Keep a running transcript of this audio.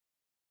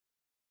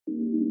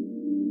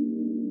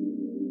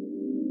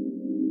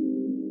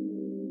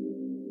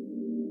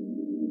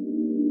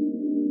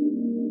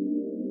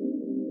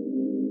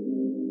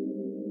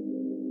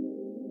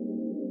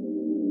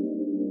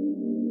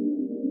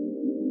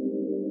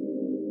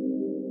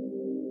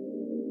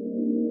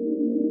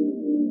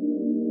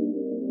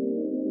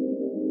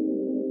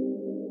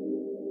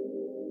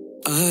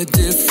a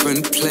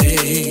different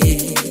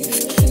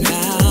place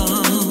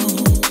now,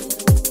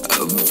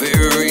 a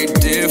very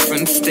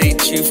different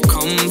state. You've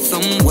come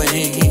some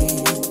way,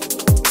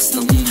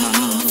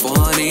 somehow.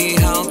 Funny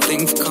how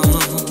things come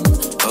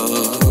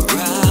around,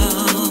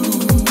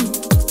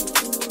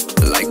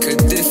 like a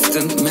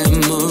distant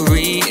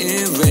memory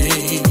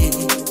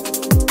erased.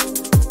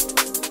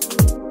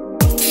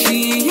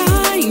 See,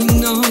 I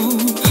know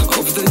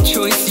of the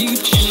choice you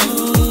chose.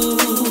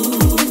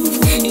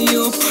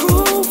 Your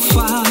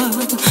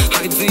profile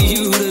hides a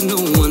you that no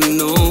one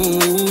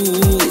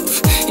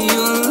knows.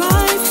 Your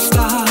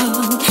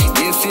lifestyle,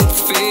 guess it's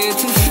fair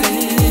to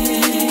say,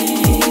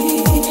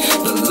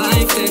 the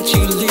life that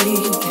you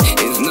lead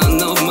is none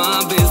of my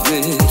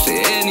business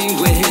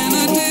anyway. In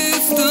a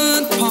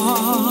distant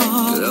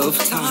part of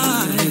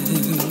time,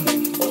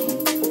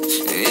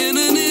 in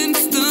an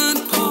instant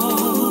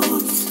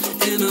pause,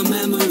 in a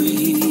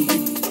memory,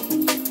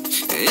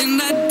 in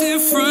that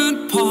different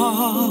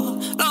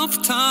part of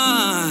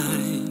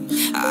time,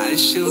 I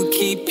shall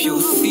keep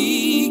your secrets.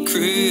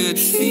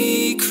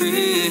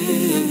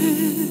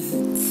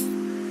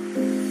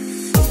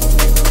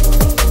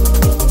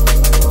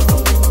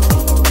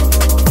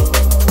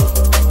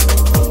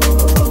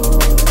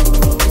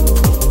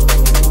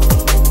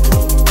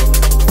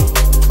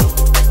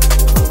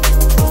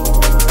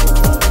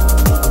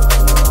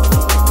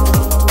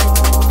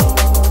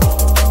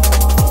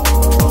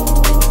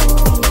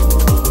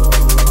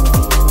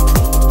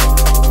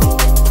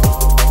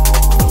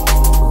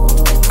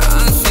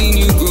 I've seen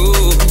you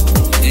grow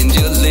and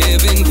you're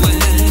living well.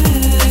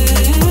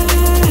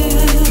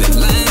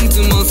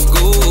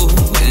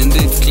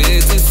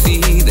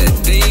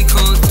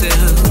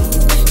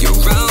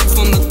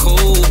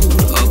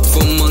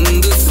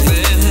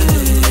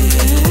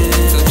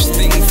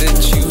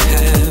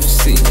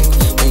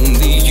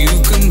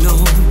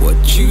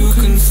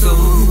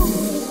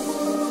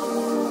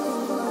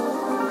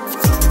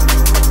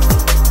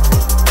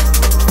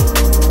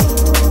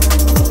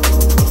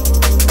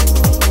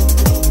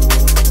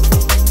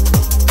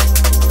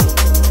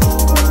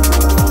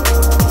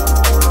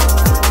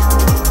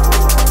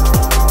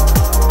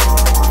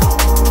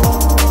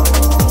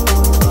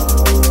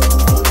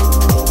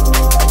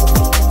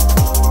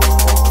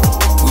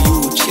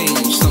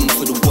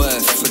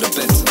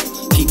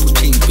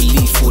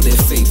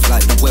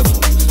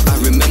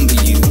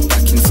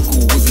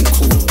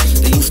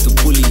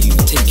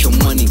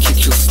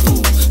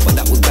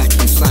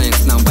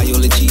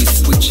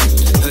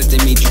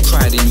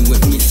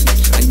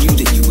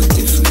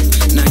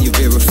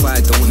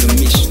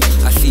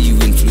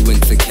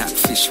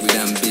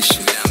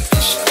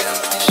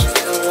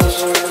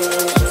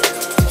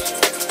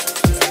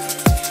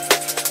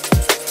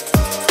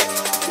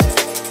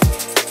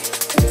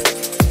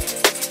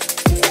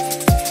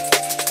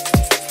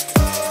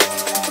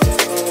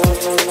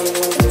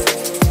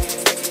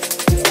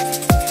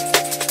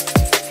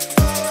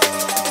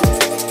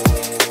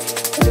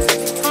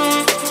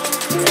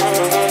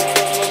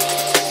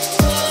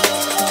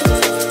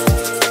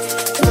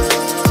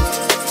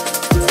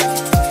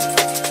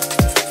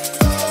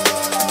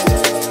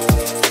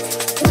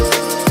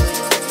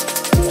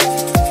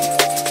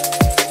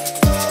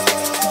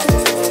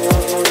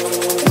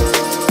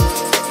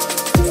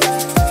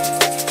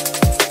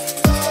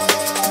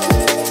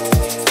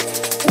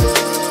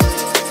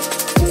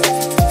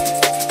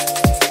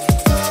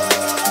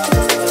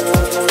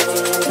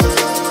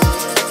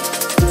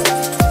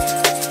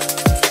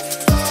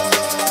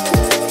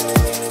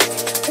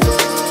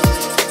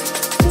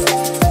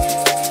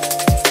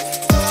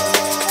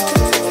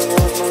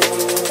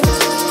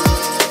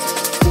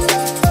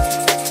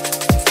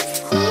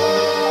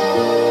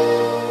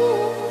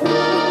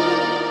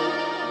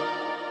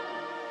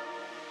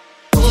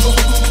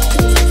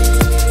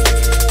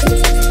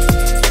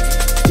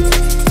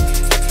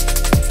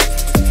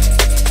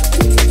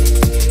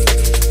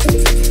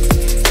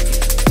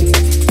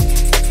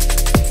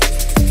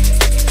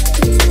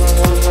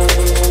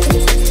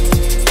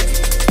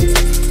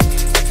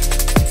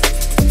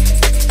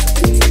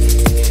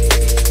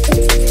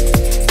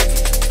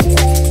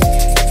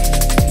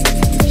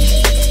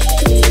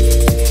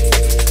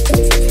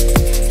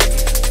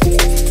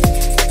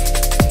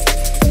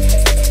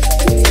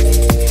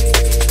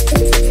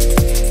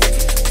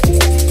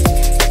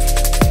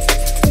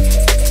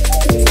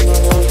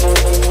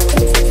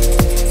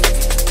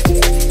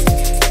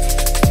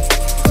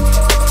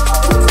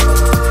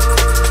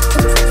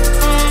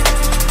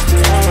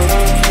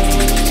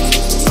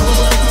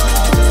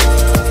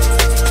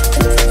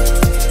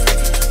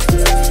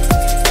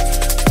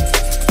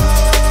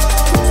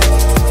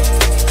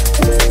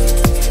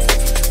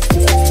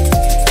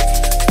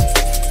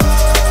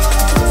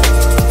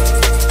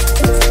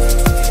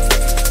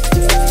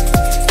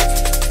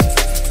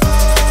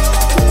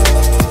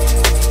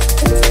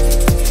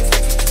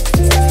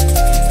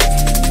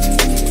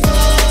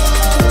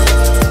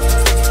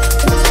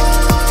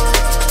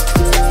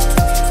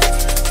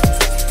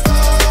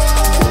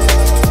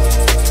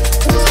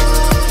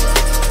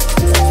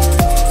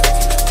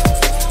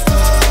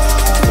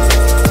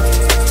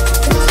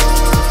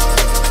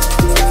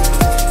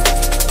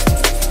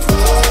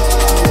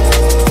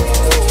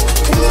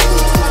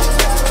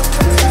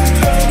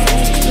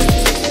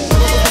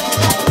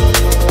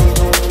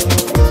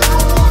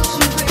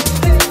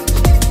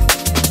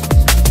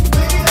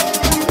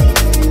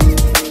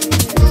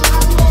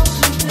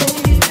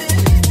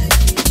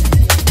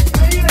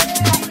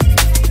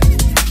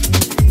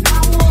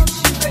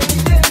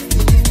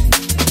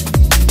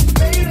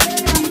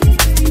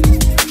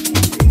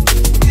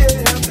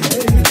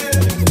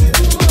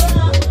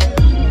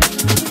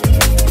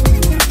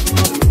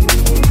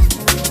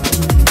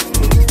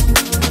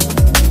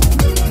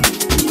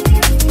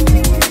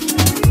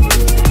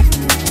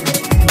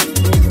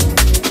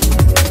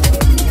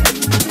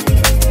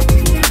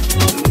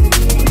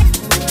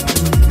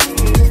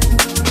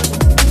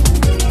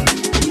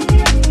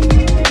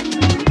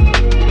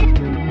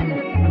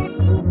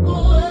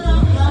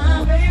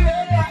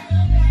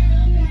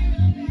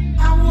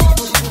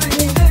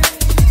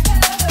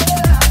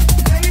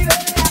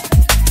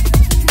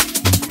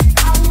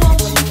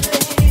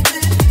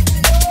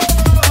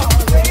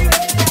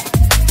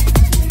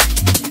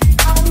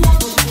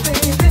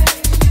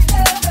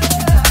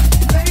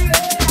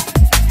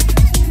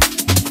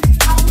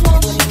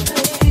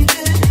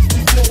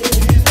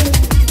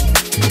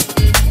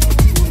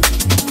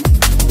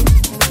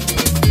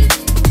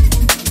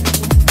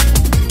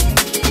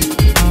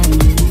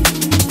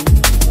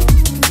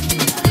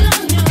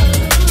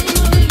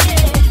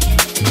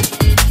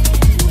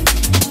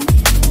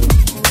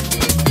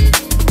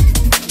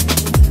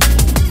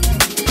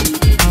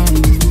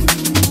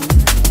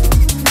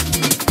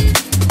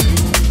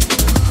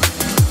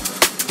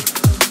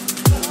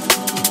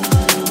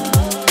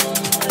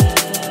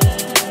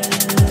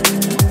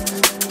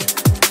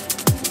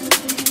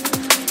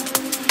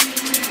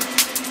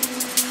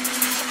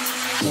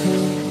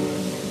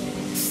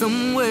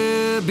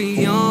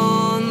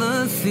 beyond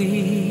the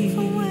sea,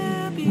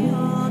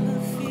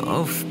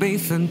 of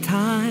space and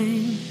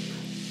time.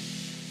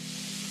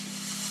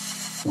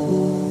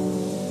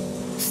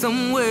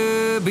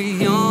 Somewhere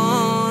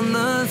beyond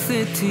the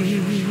city,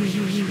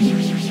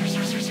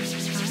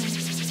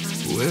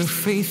 where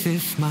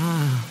faces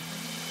smile.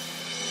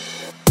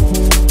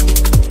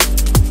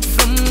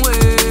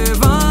 Somewhere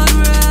I'd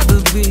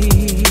rather be,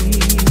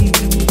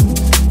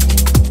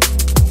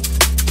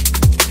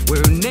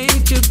 where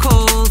nature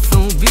calls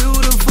so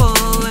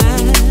beautiful,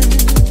 and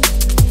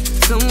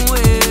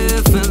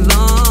somewhere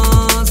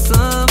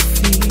philosophy.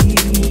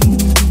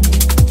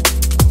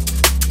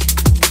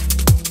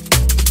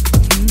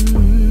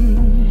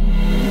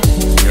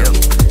 Yep,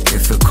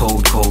 it's a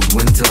cold, cold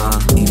winter.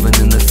 Even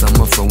in the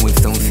summer, throwing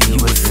stones see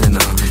you a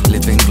sinner.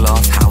 Live in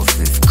glass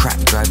houses, crack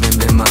driving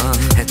bimmer.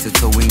 Head to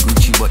toe in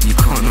Gucci, but you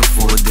can't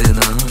afford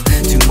dinner.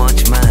 Too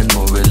much man,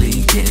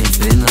 morally getting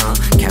thinner.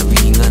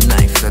 Carrying a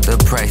knife, so the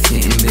price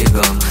getting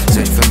bigger.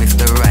 Search for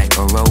Mr. Right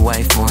or a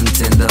wife on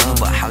Tinder.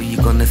 But how you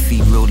gonna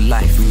see real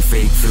life through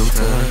fake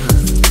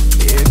filters?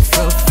 It's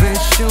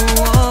official,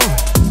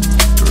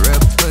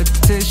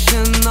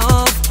 repetition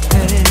of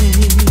pain.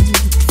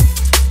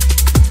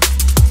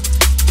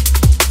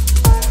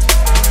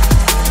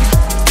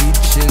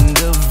 Each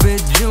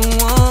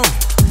individual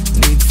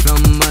needs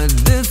some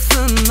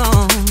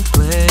medicinal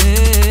place.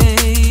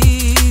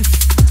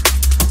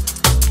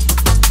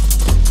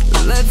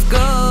 Let's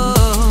go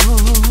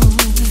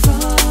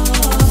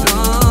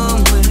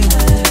somewhere.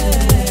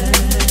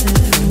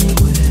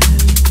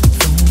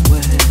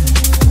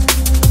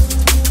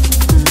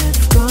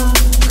 Let's go.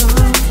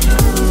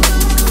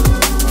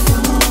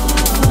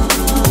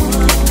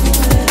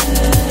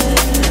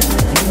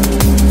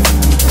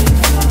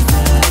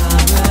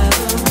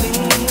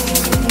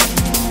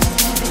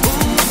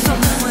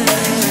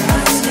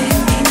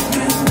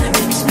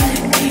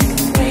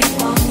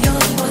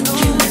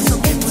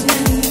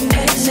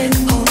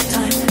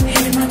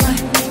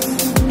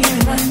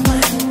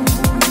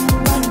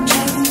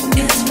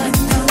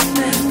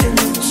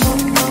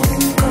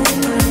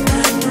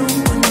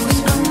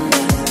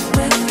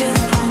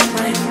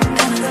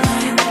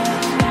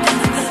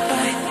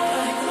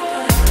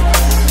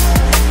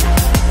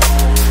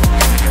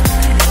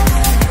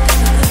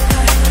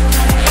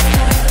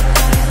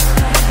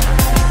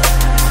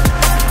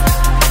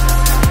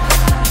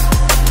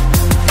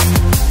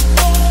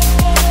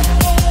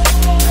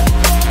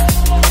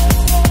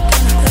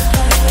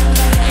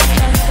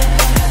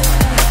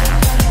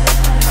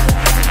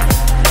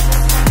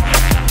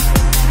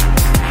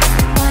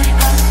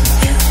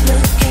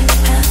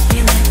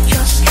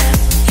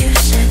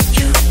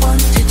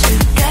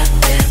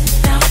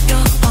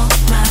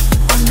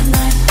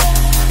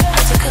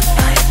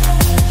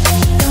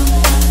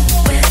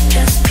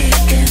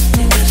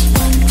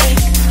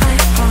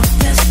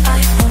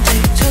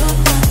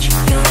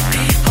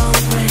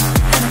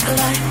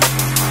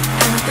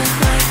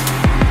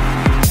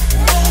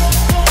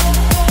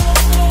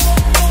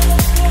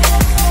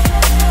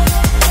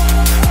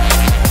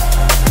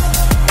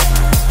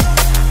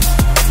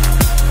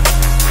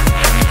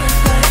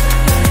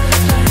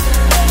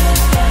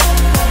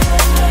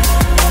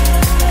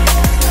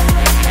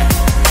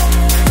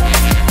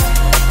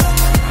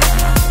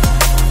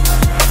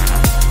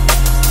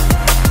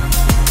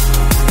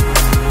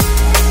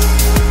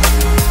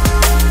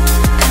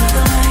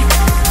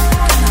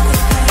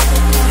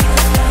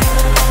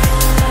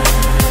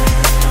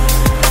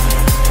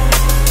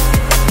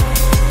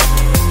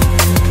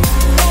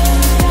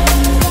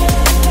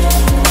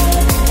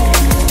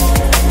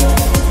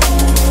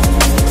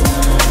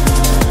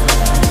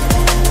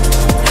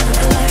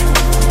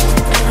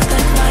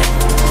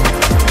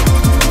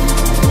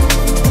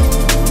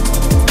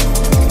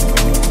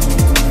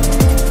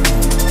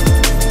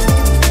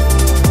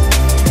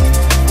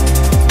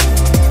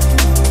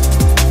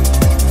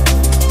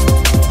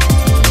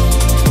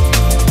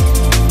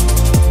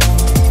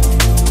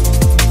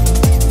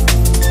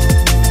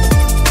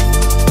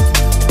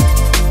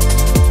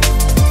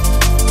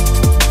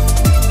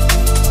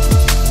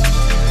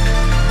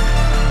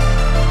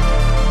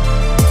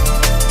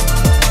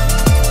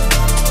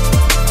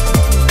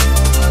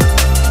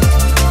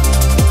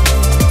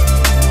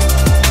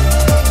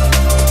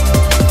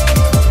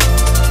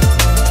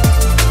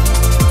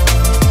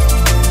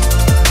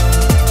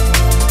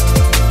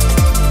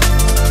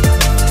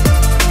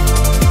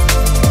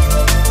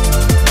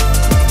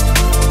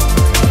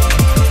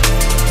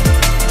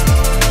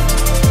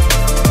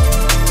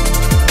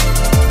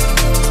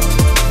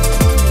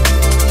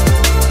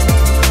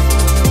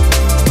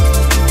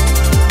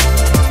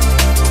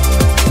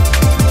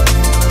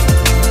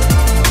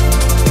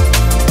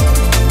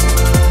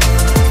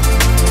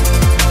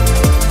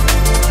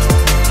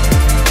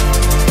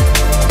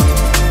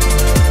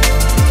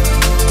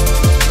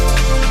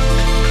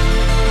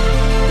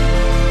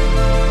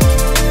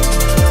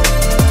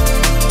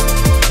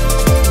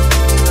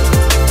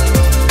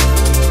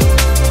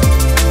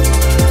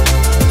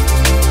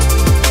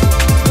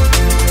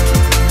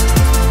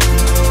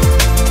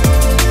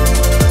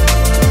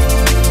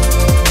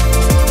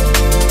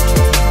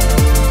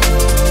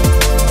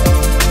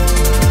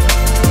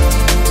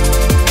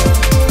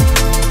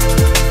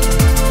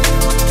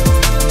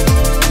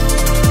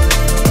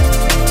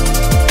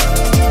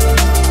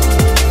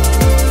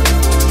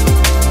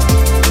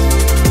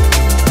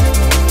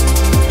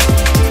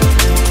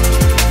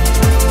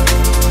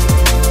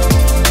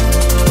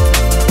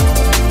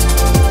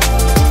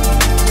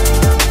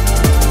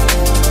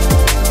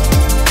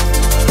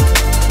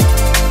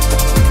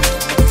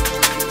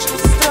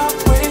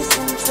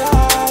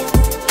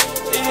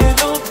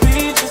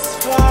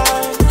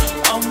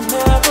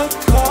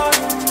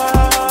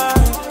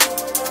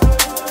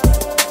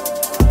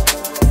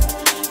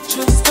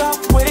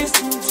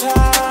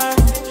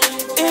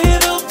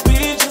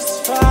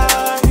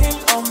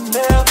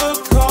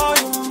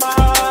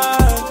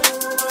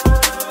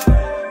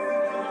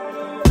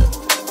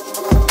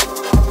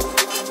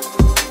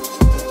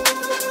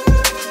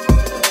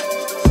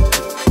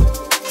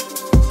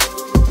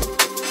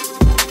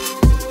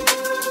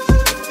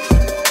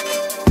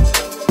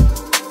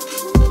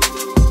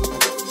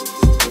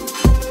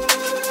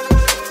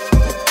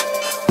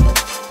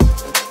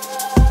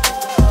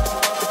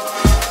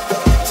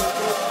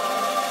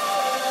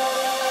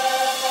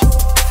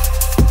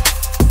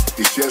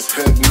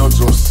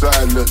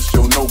 silence.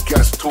 Yo, no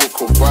gas talk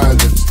or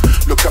violence.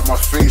 Look at my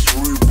face,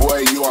 rude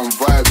boy, yo, I'm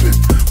vibing.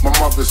 My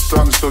mother's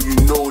son, so you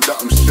know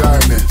that I'm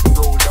shining.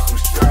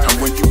 And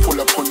when you pull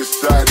up on the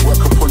side,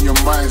 work upon your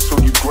mind, so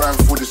you grind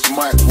for this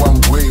mic,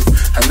 one wave.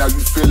 And now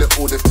you feel it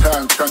all the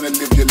time, trying to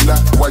live your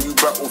life while you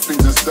battle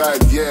things inside.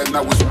 Yeah,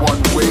 now it's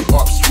one way,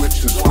 up, switch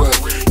and swerve.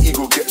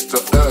 Ego gets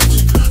the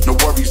urge. No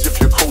worries if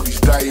your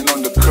Cody's dying on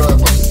the curb.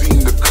 I've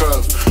seen the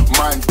curve,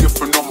 mind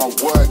different on my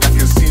word. I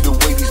can see the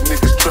way these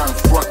niggas try and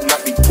front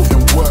like they put in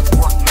work.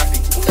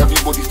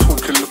 Everybody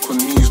talking, look on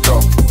knees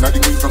though. Now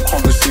they moving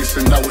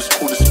conversation, now it's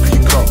called a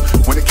speak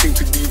up. When it came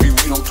to DV,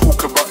 we don't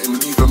talk about him,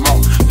 leave him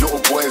out.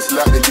 Little boys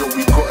like that, yo,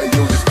 we got it,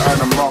 yo, just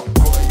iron them out.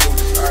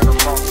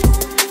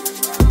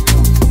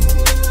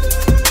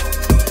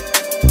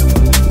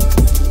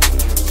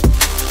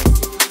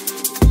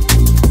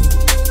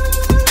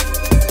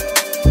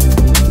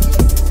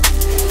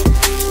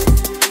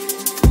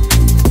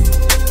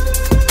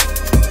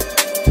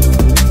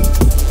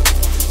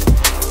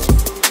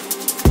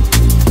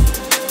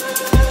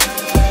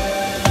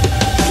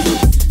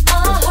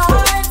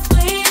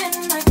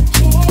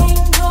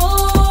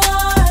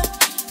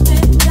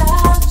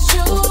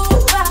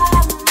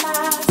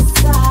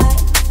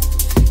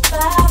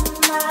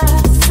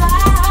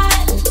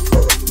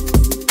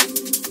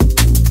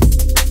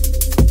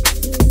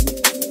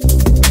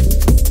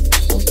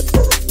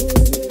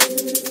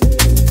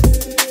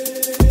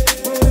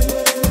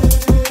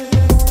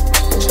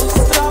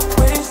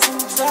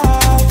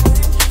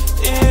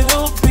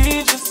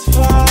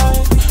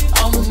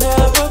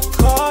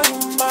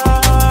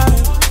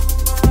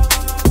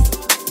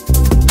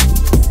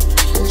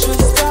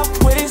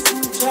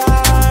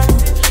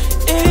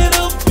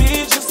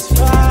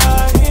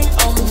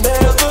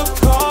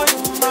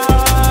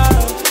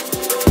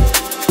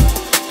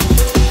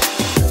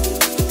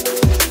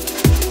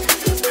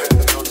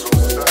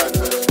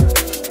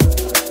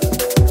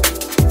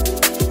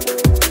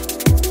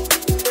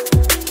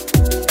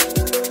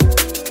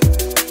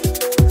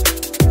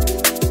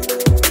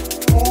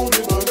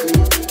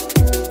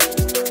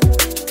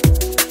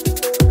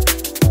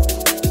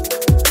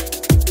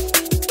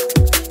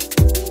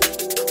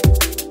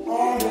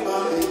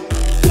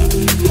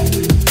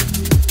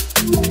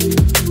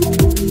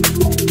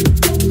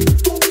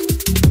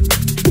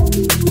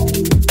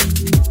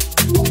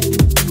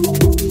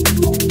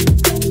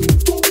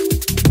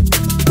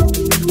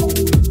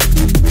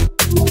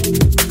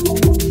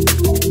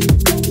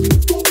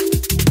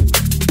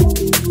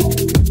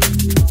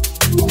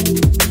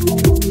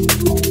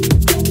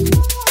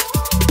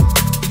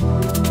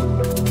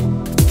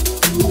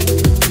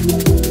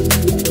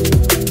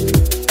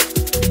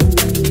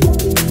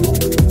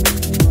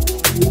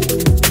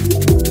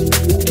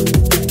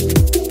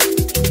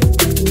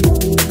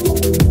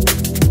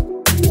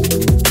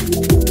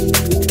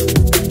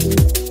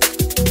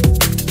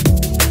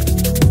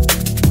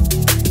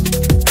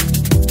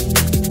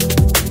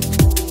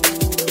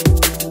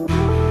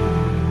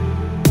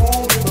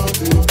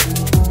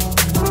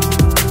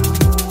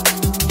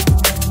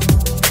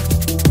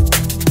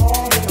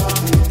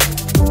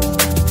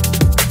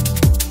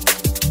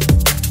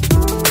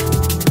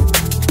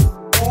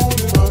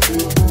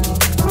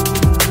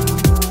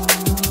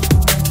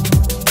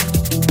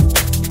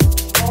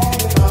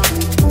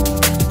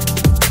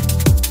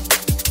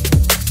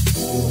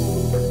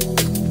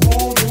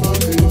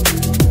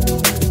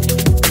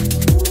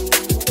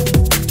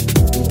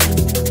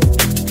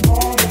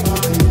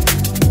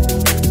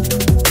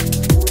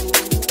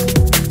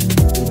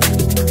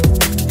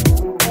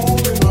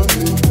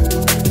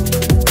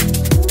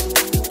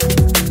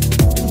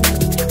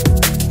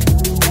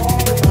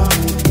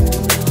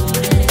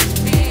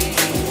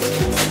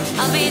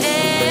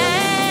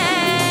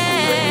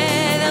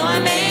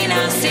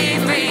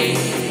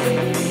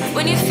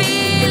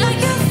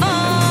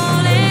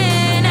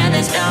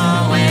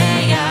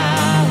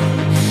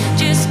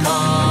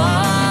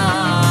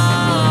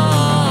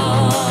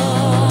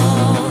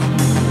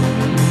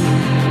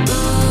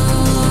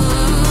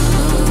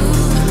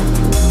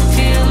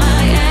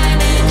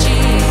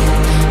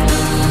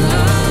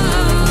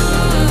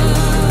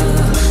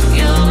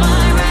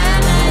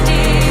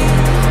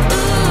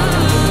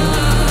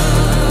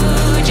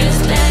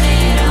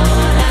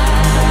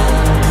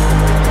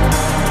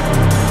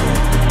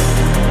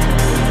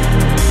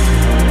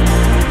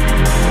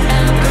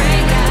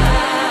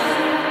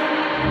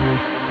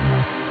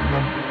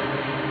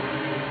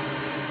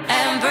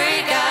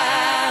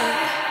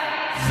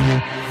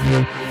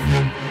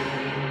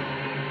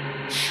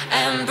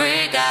 and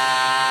break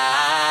out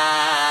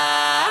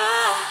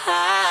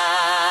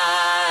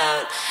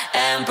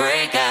and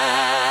break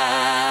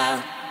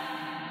out.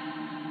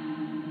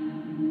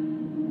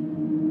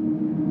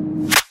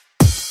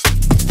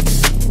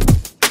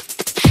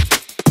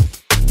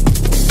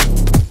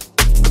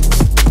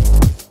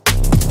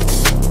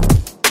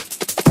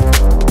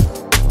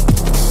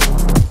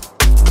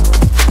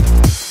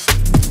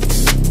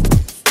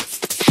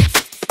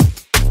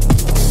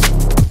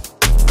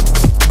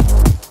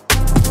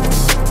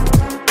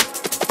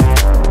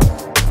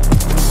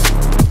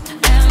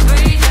 And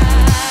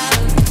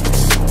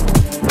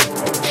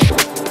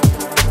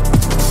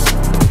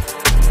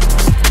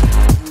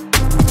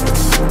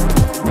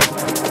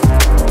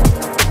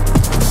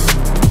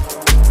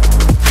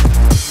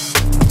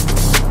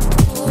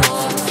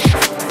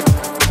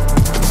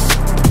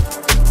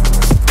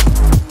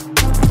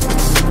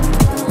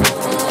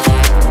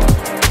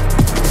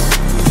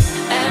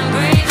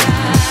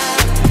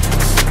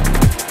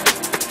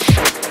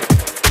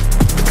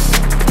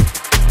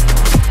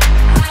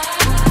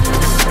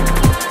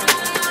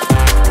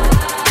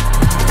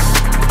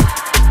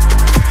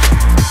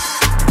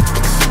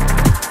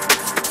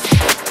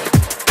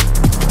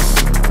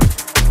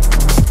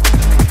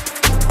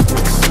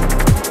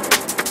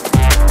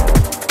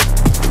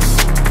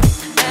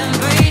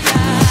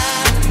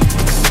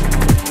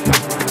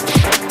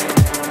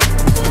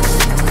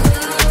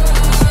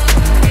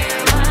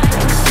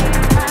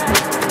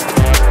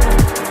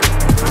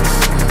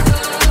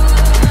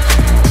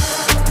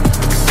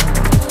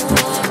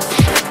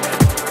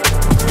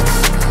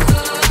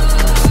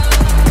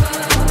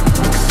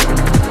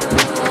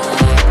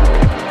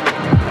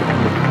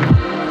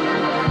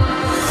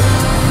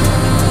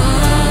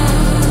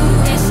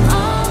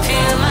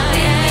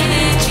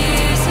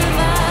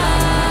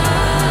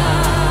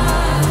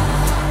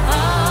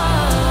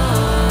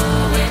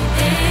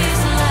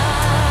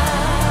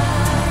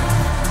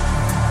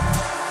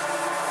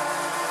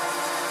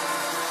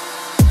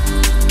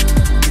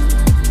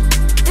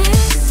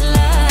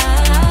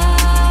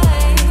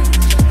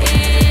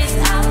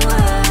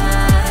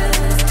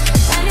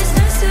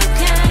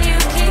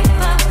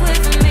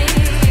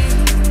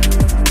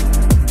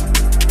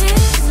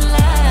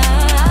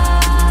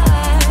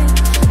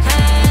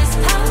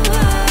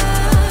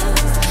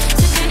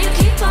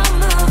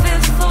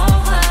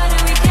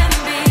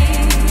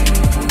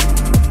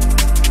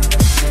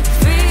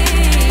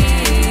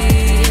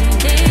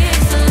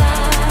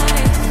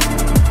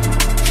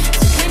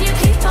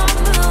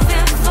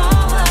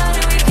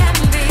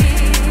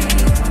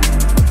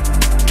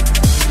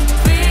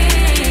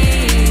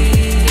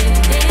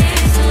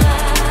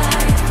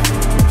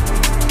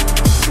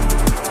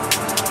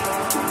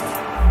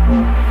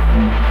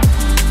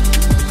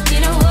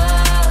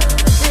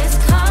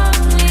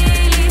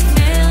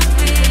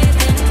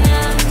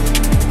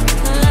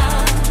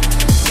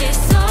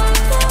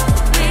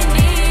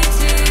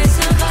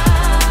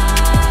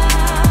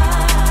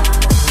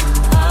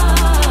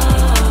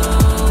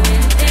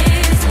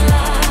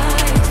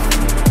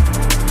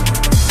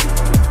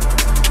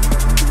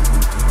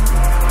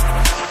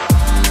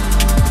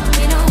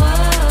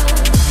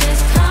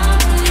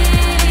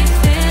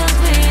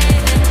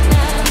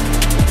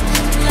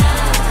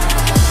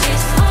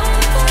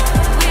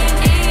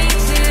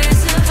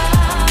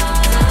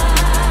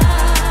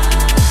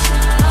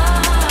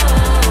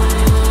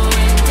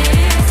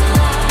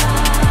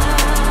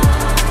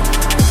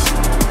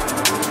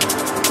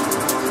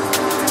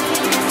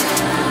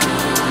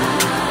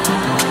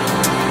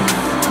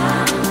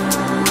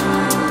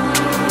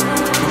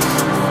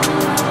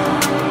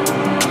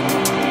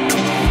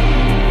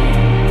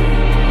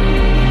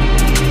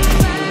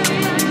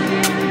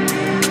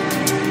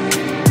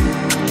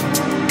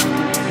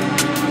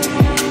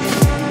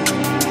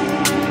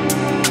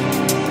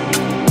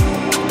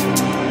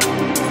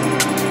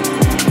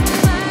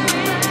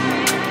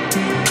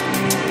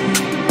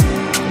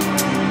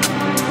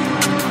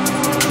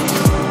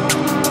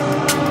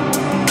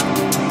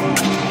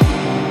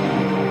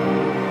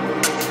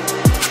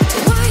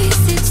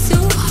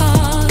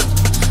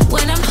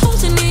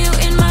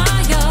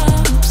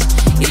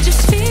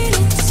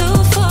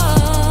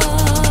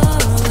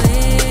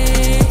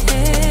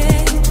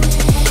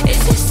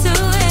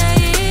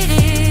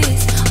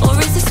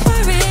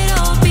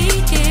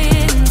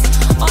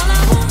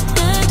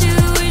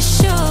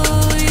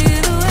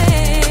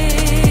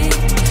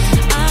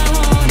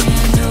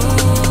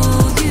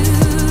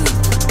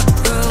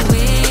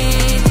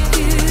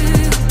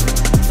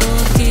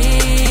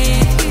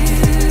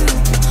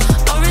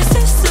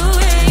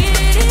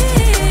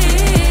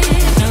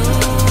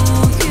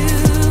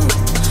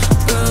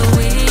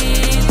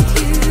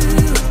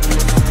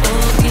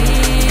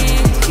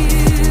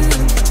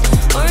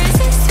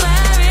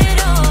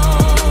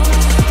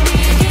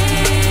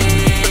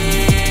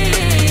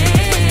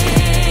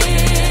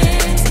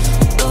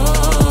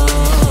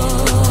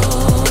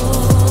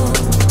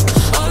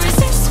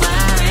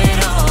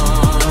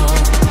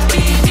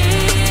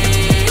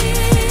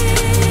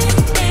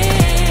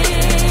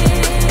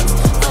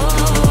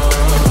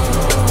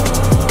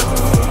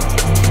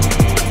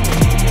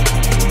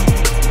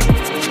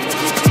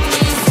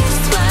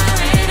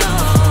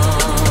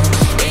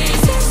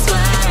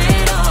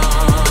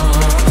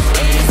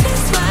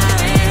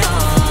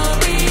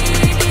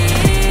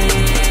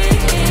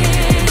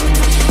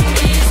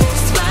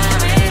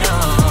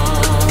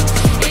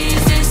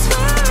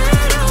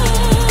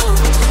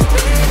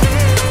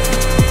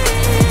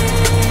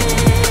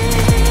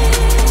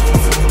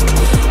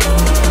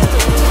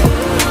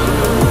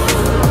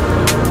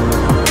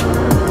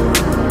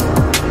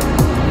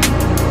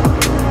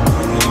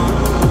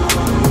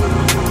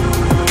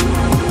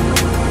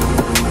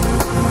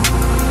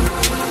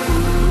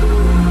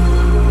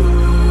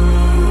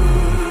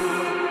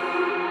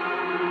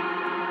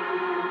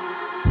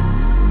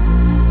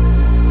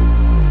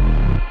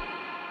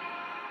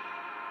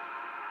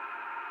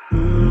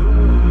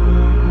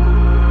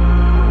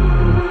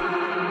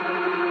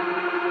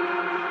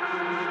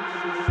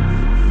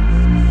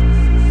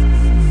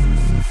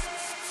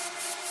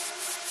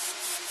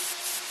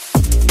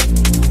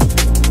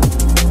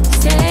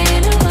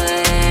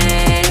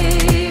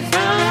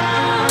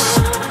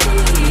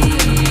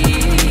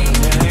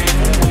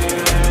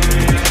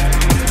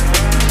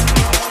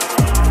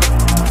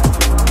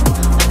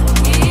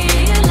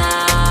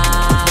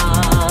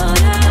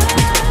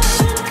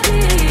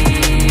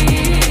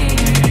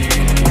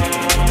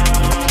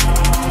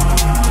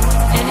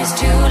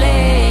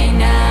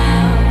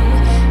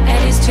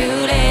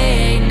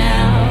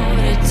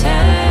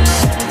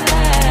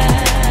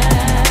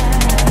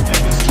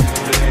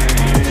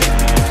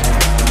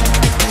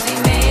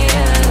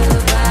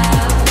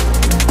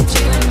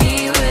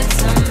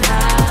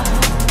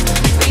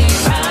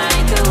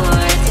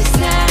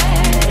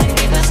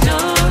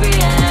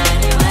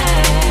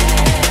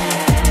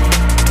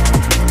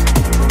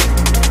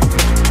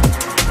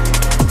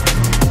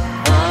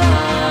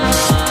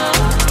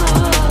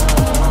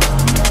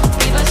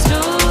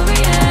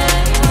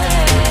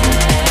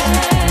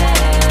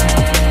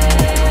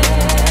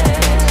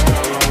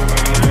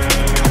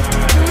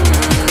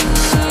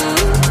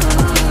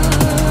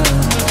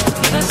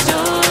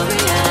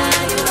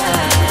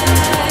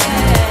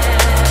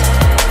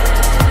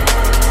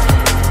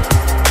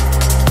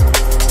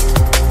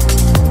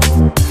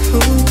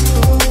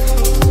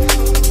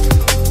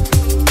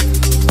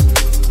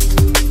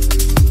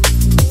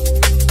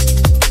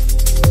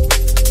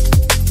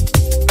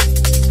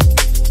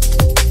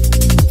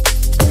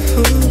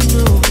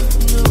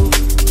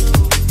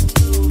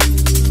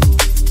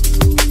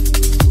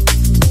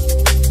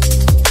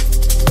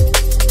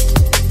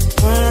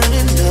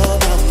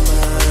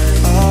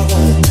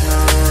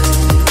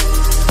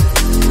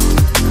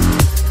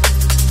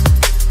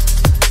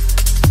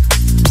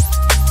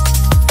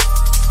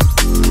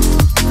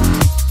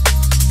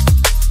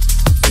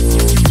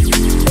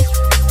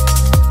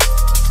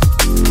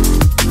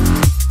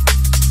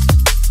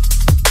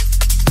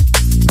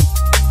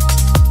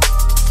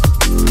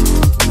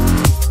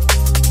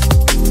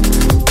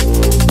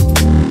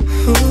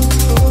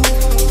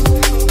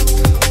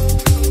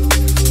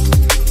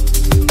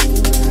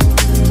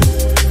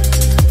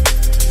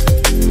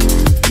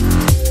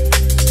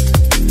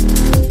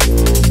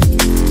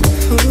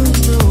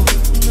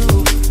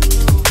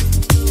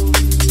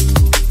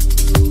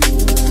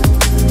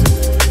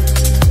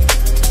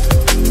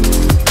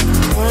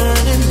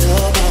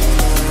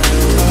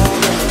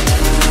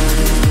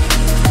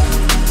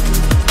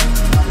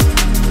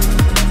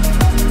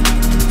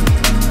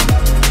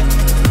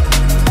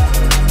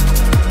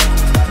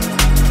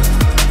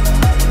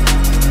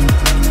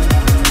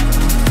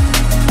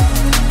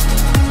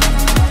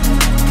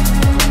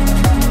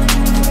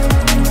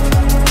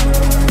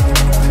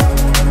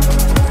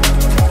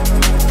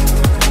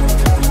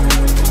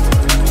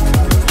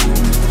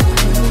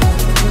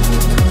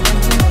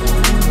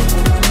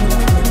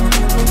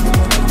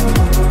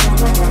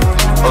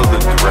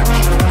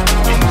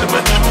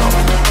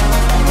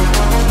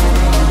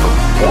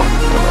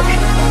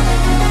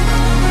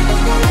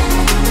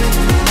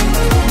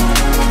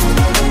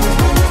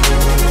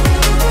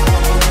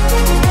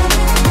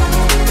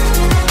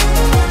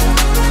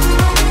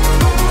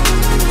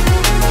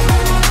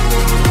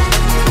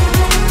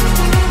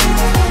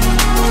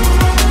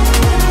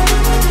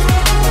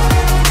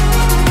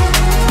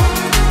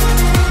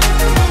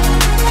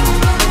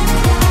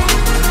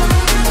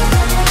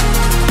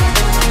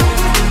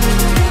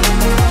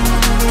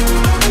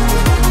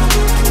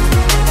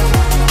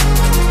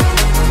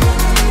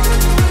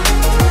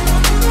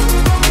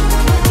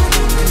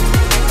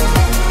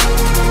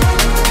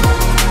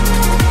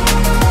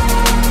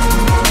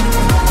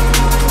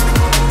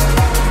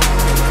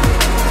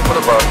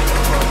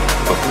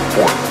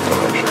fourth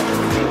dimension.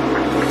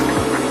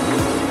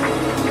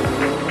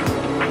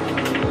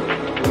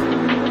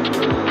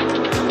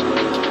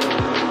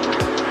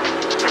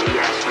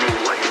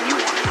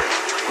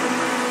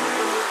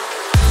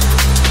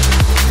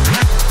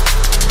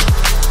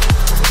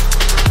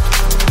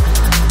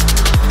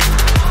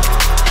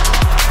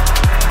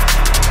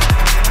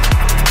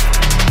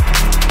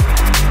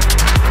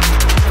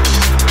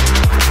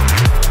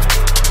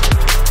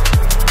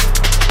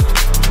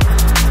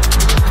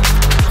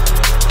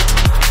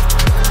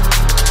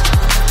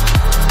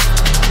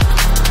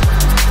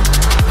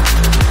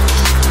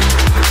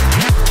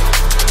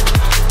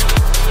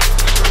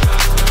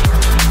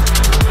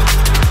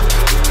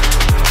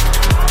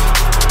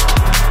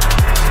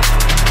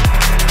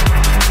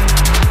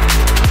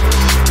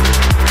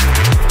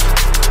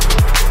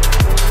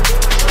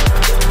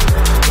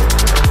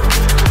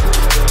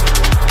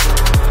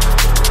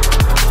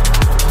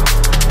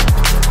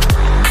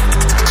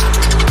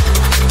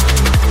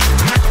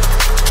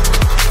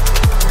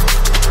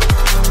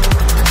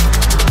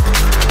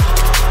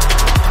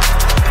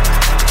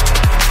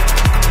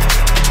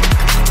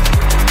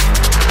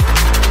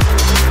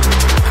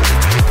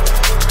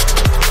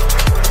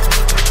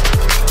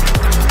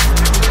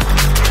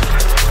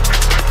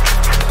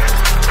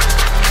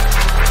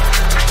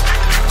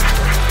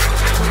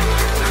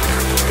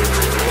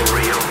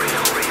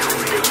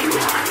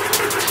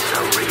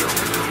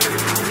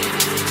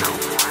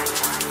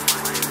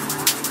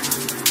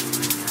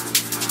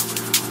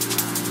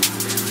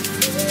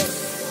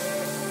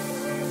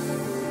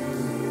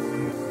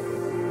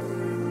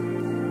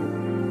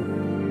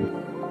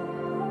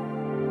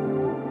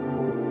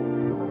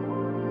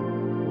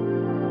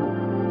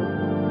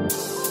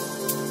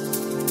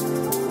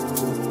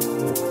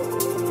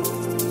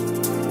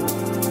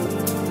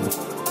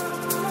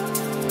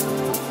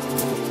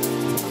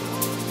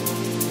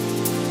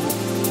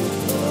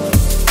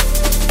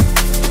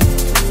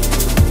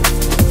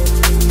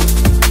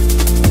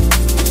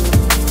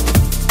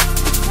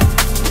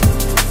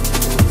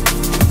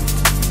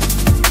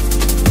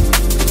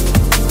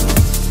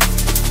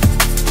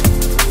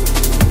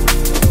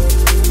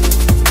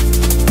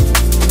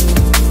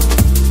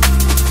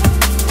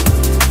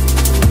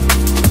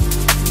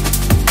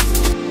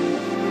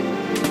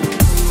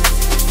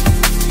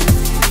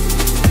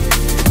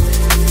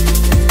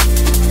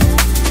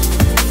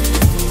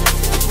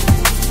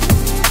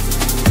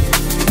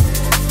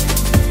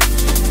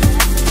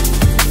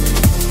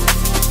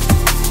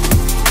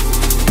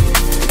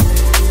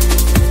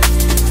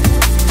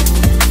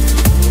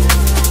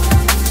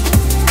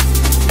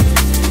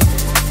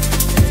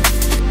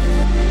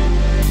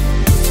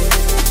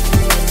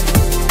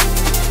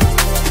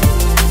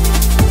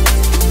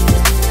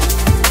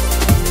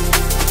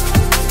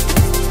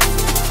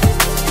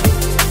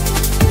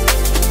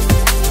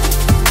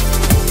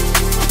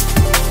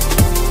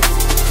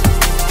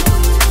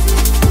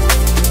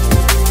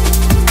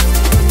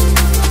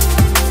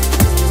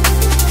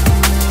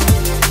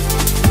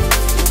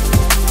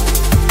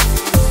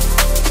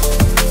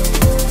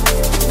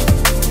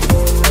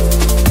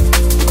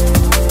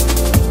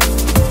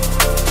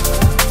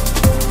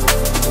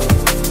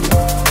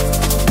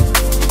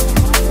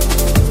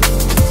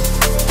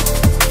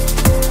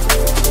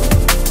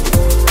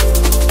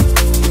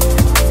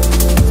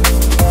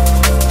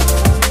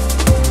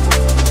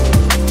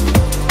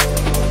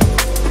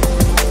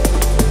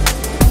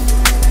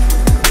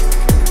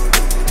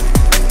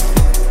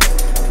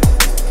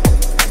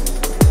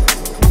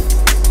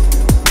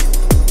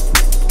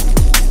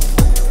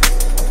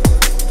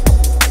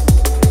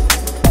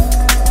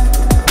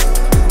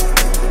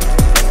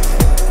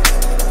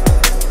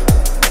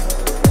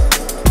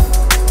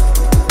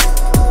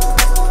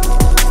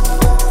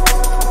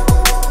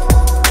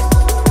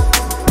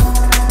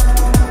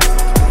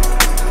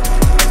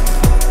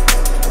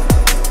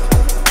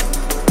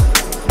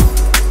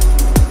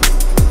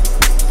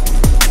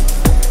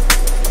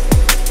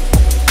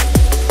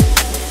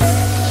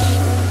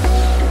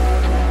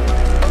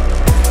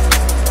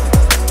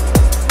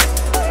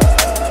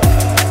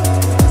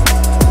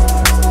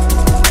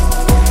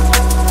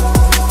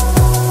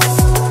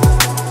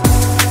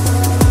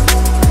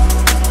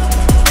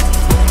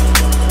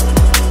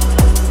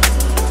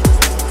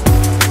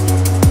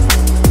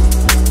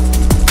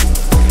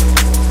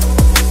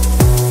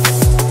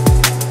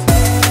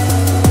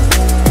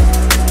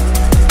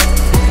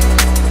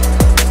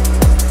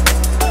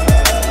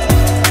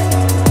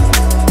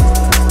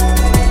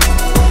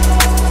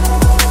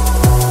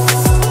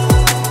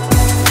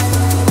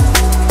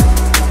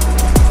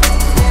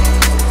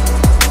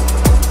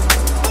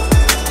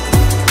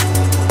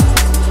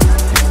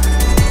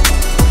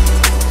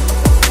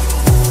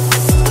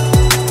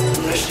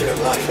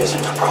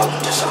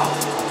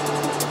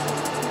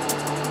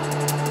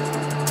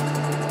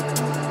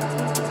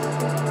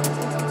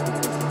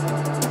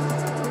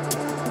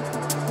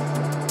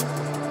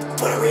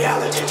 but a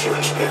reality to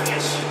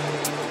experience.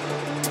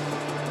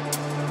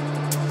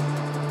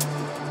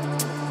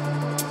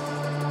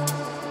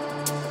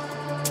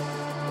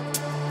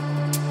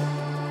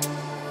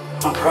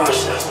 A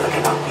process that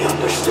cannot be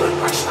understood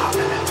by stopping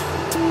it.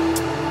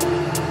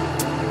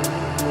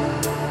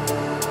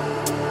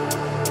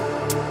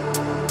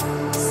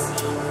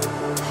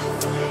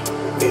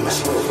 We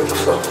must move with the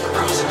flow of the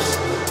process.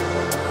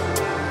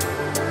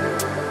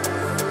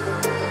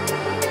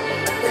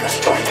 We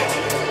must join it.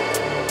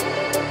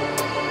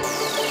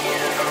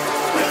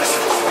 We must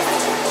flow with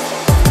it.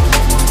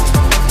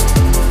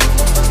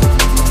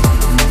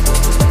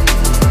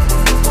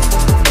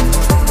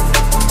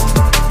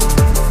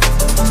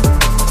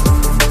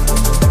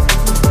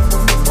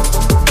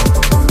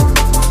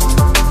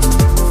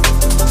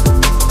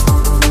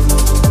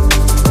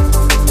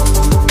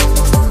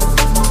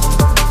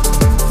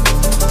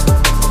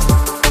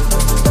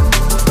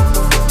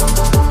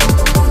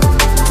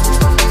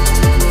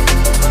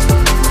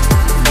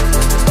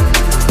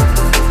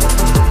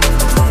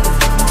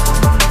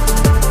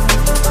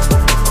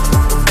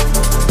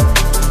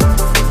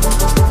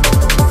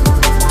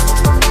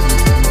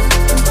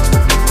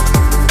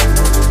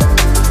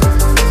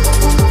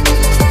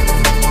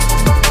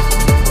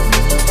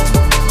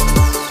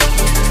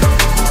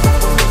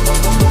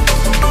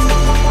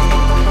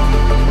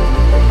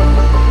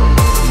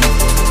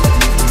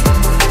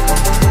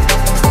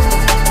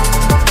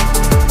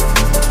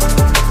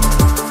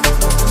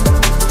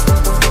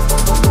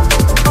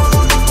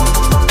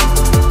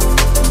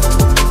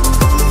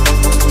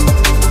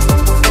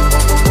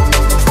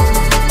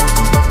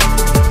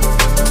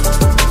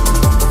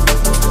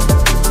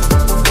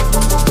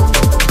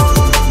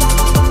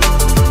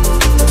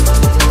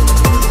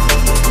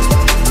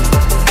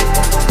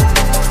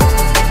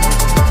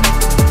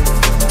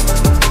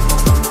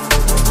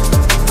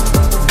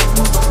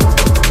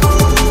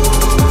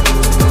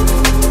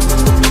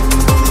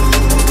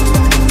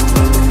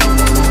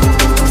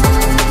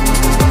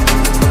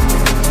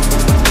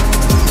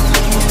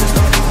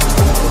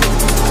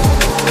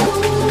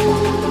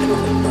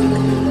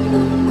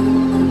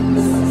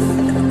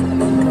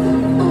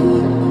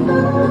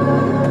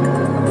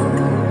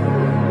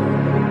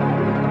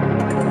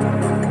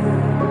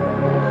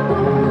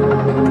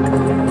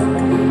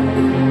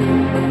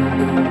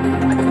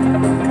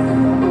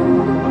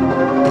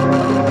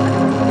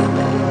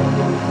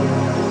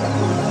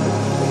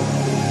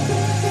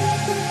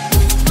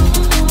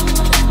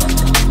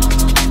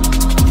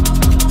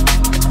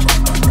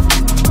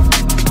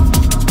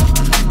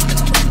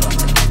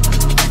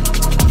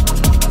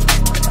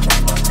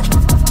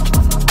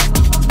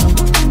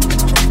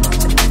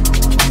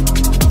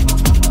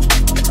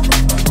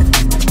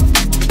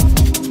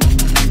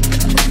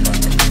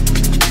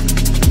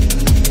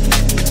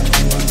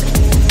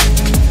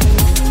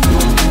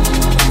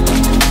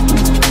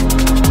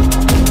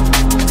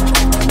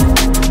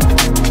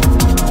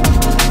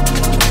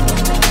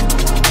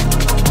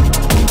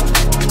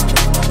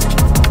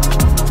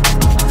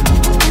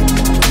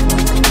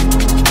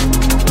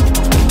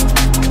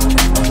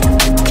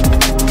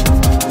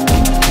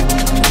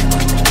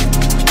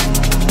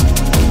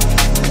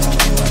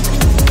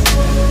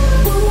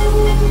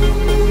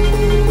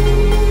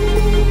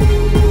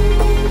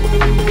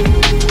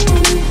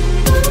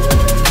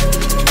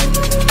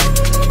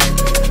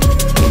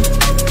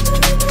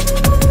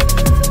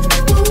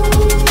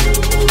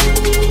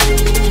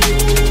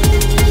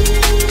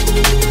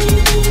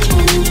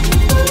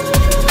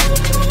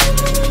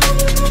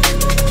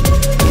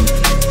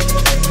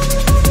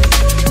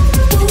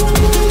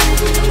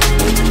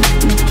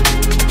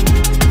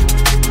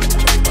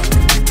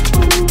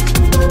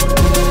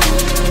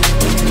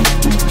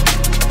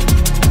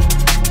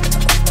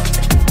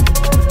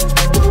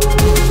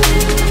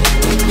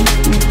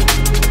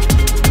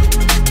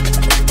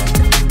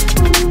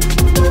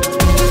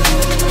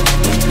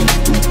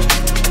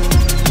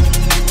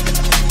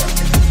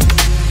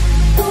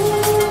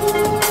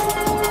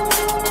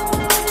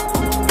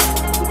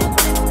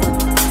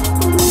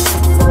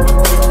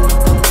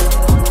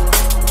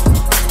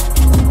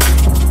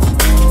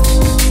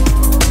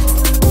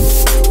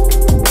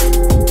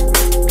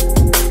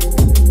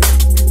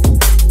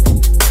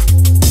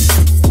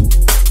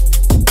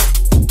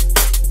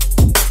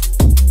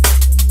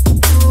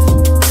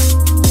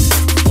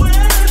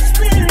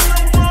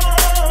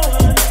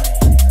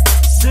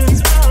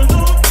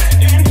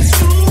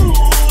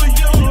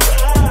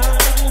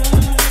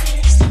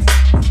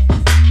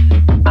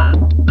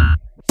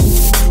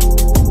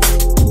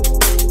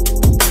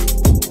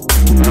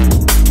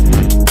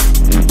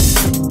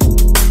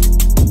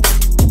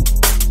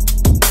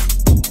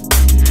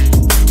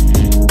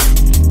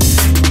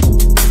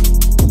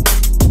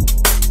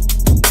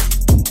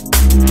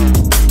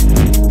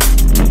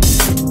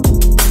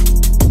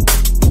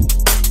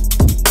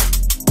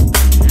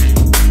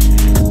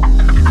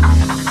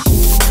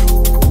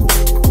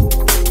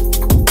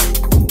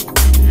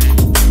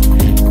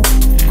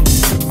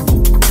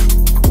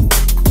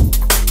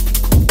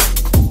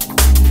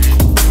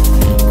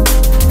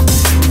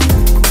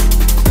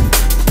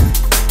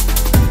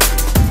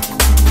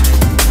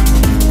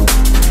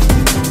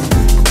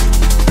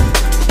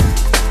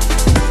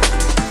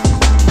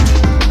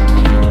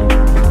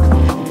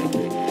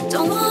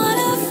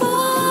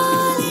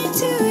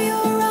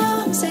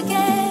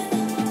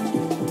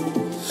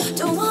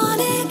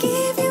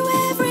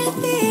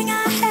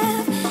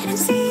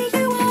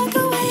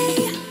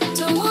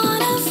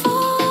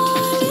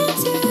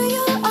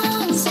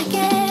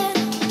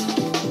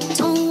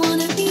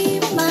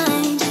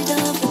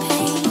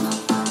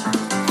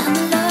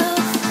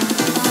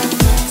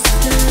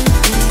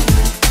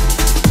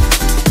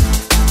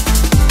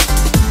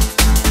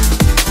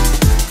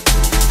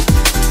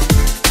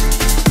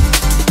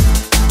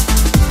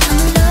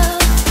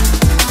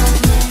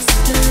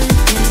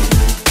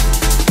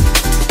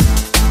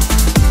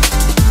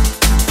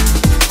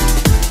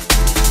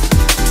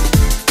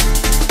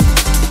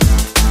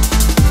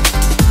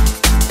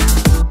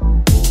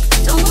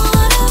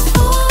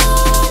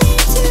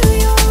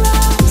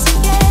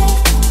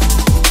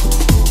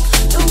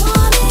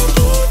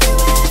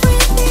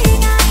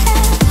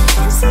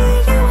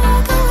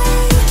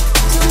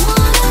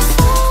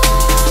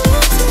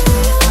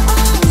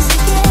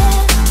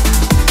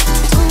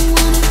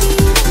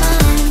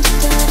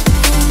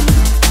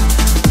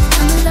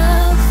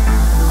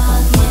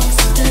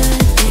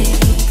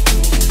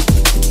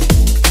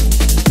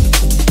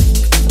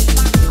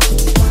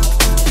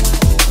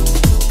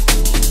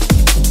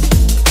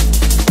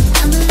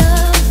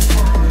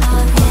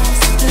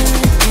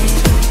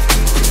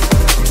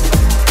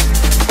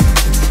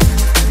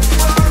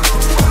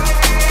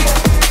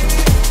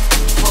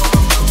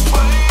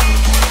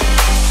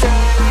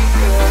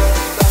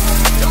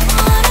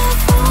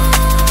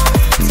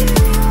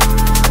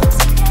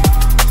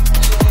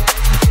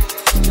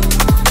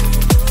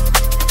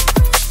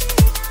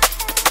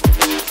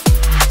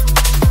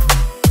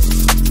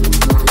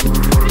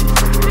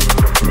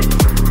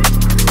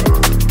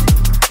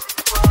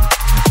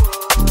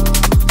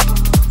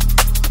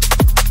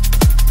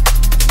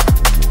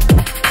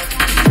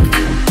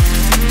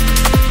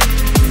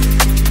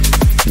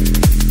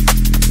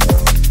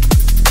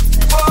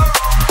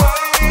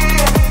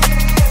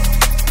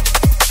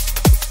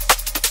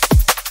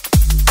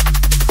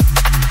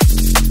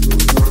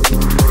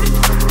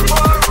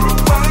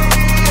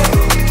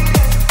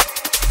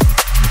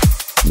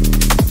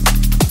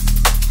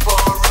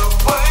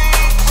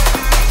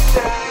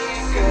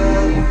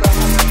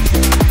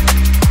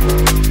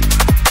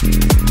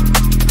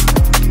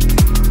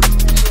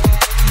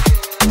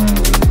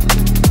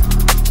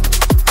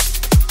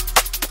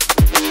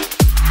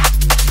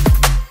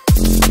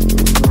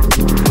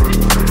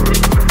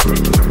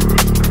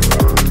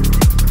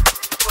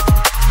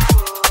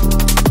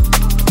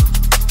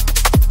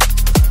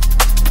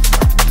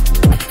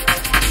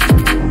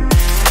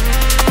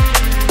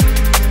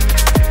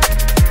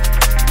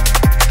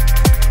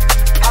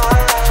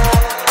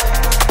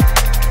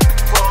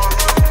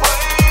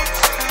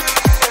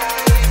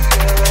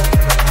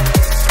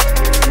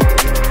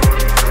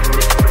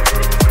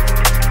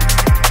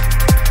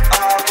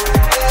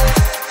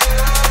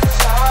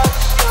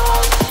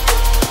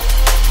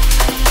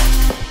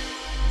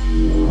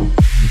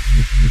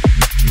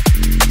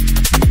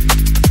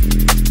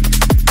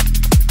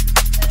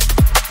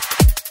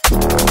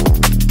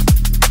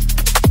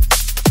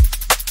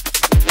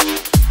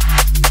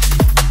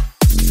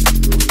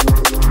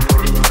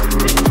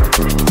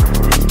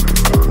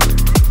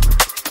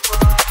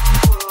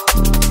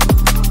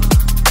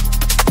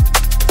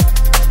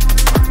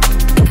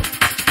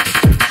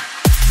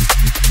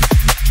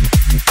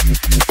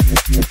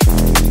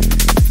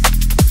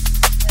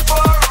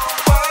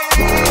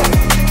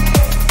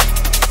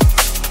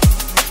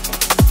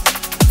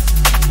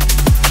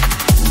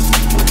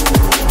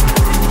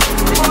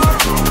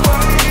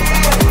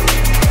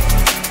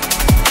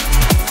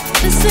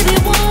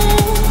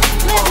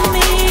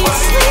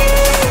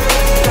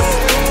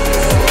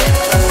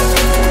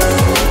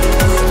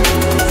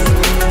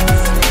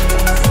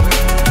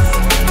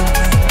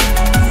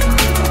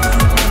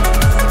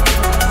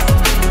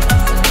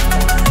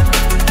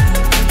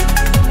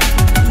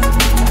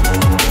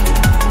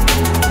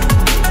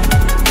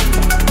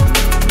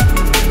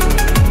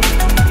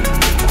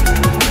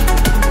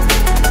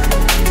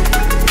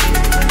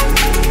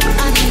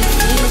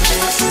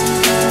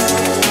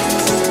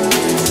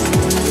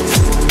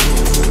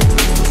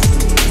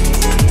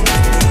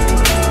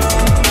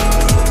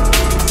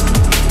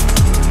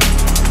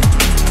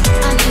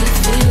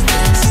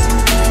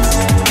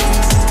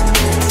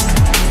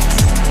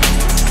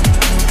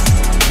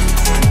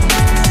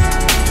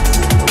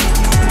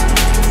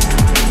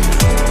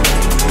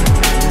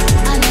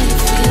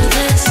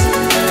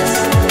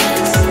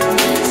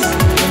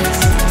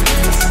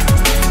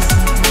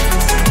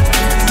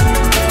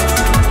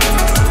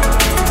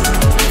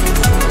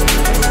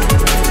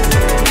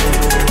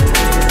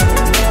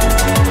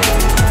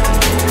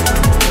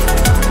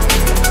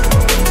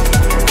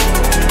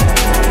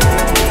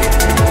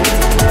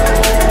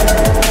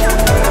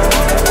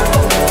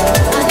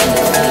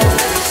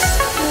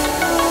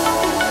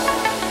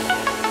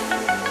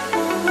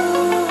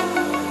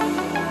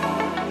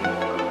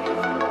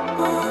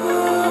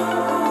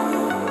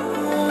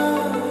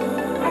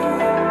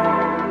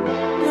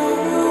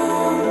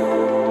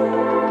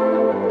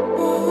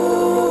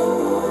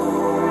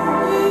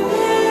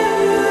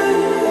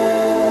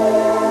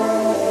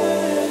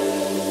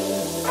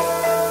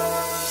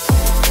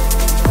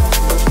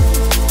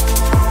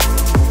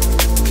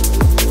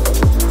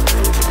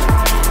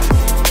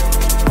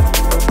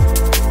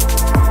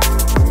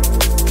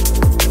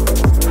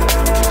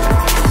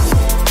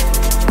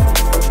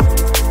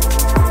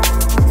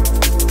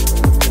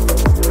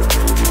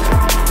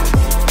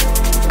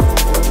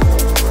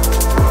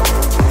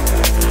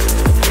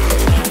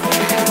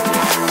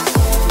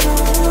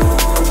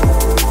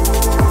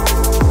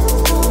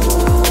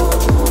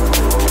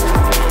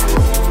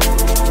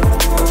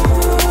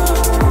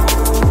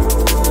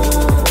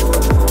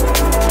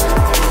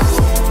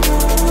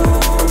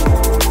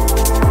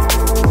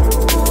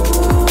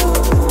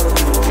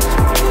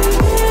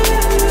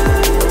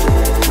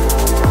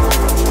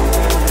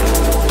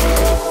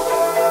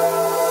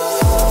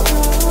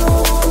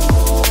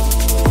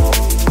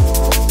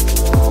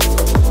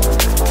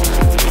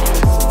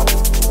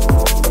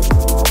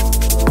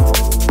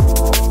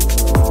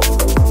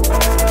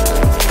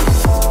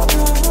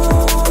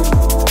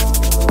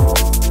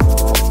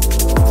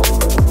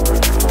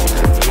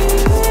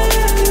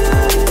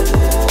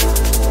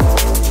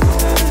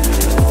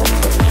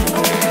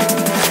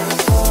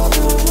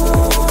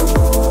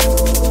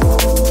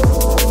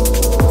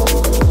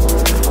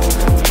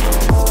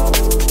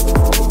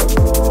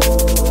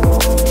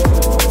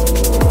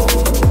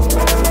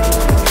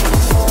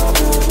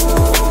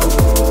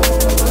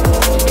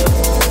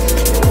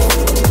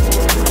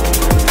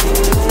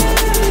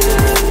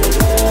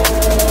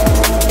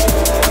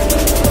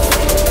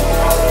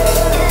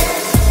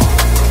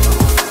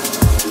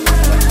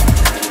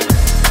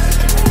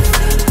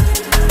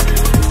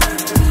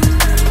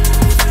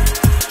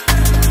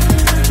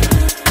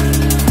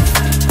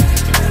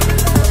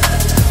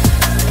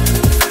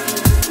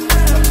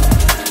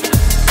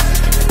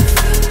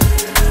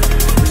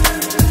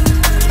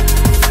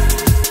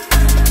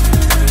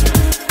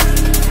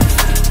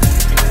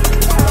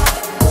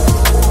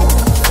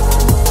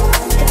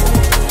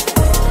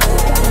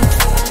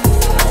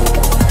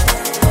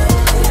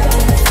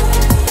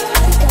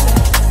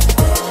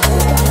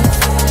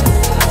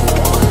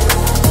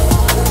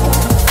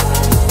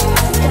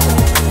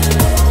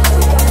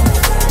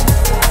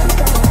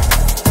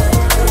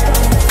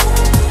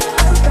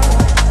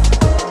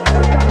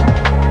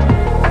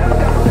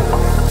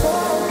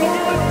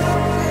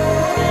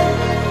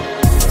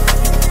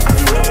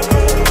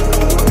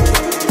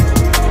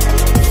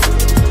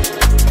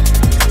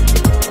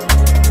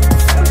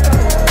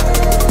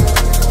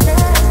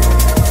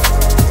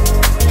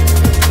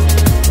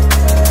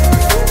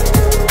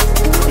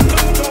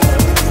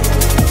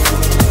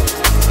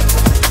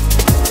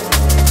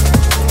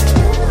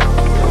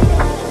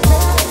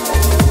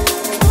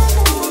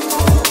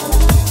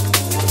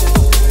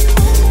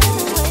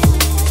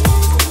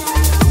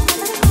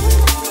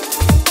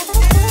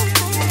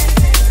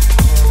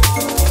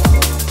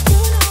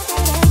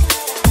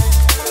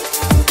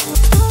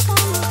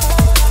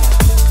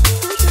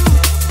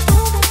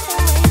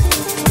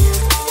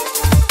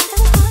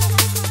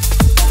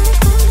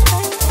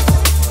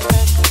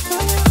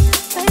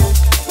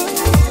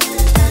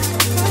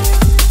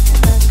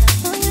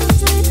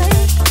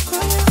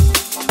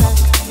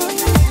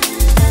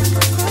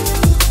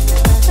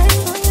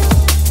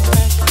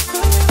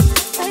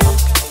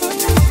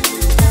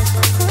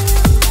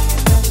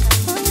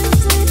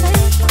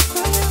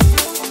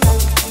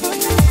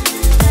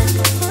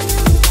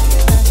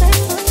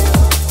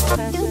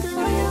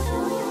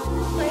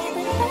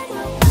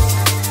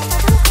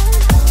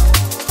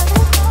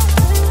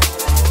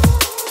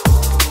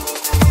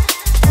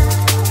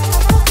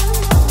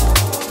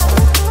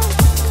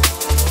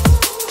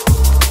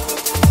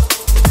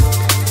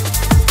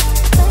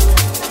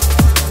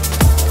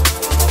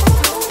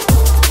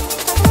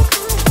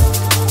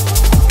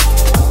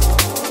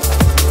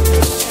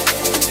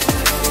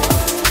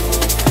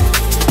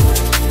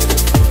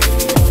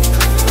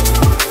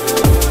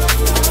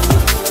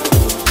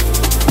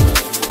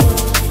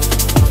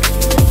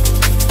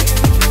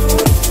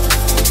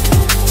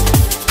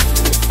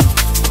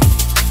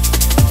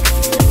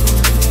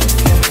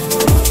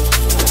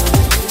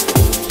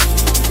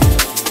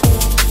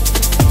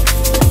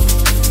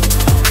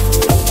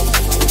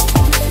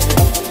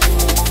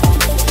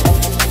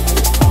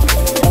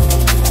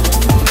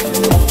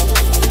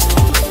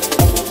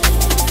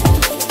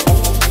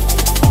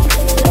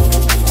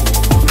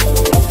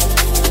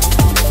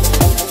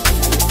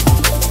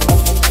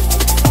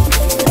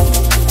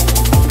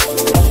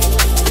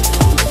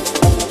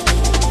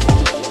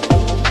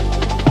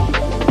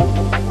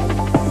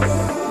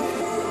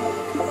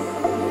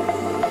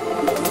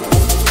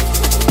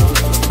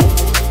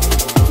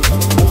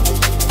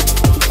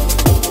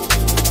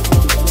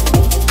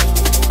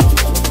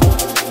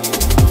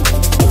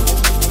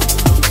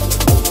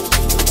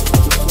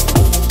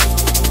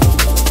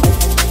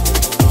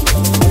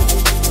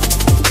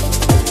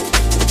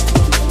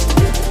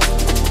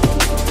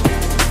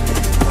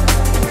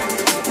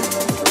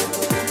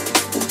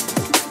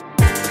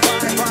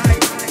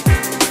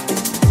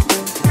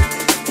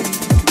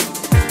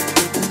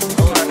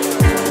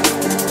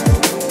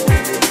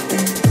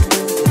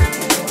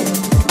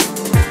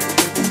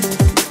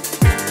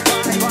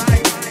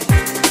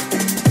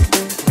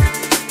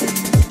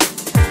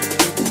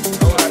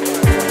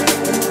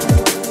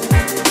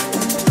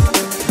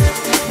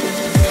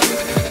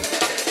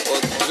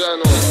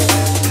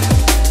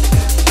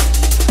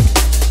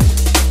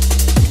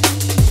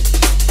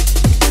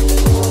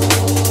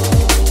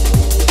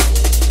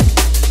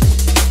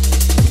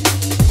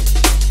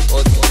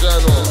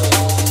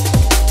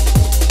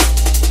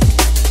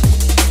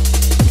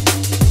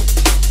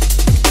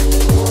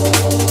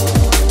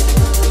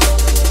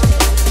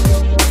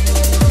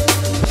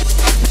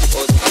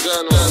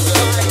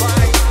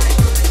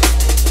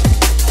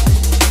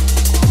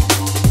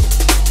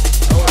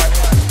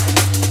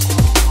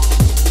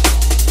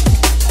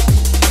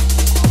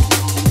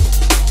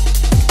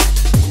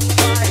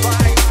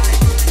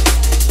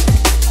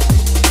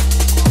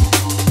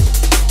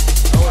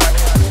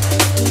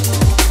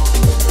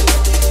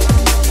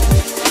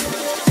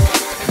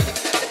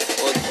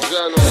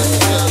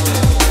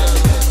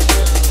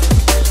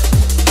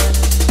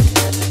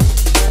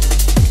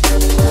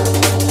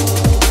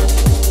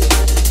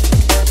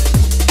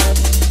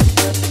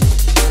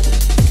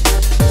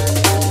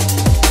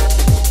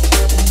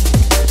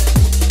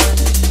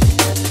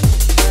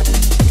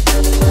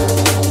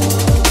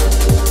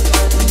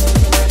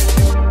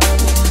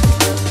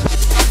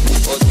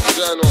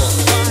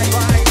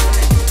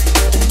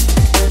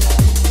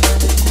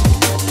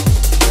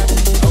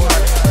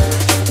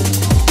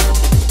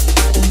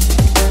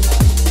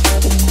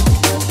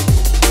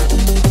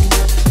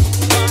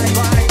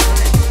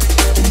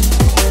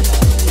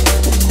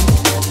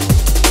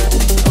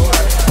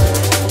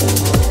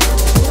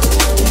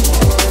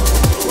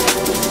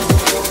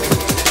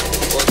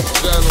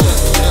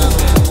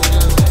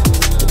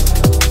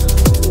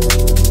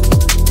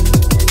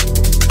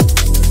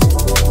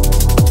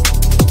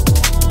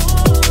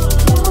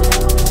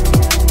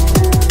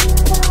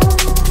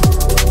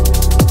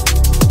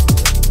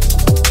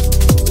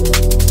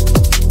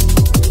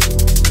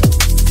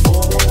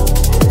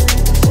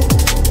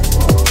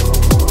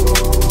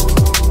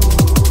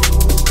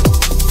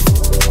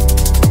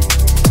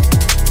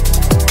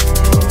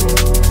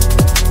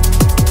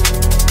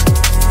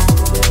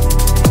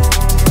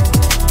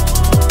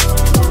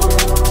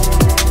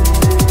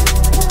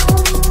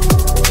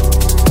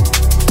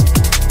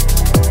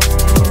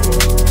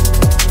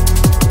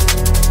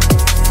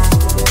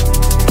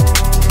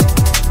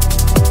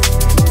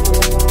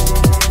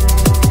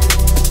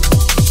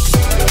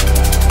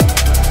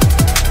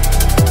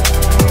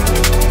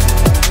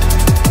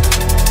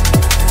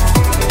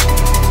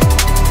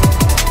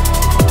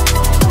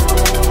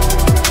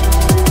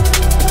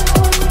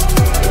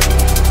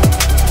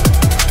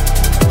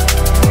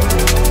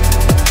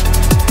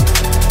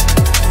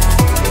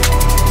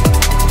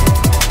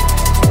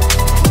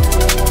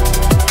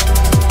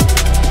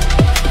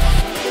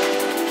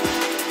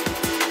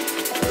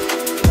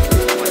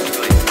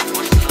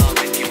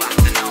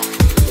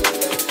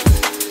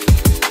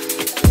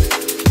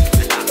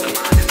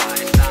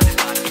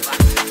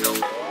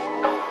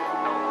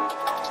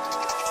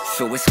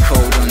 So it's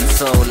cold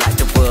untold like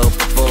the world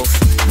revolves.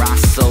 Round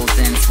souls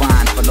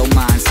entwined, follow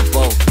minds of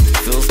both.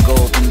 Feels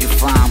gold when you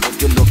find what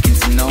you're looking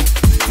to know.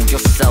 From your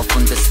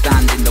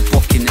self-understanding, the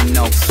book in the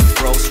notes.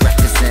 Bros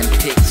represent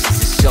pictures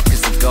as shock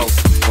as a ghost.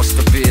 What's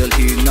the real,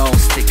 who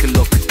knows? Take a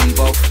look at them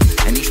both.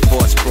 And each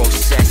thoughts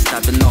processed,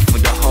 had enough of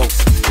the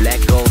hopes.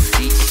 Let go,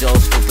 see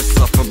shows for the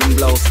suffering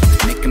blows.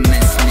 Make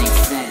amends, make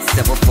sense,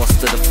 ever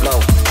foster the flow.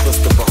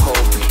 Trust to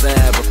behold the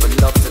bear of a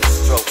love to the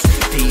strokes.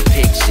 P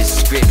pictures,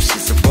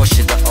 scriptures, a rush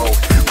of the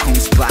oath.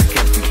 Comes back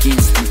every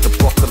instant, the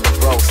buckle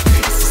of roast.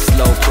 It's a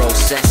slow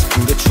process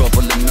through the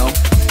trouble and no.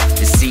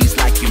 It seems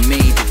like you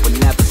made it but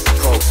never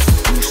supposed.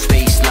 Through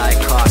space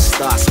like our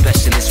star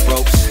specialist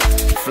ropes.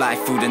 Fly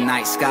through the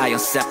night sky on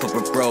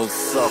separate bros.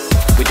 So,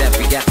 with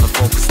every effort,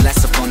 focus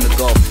less upon the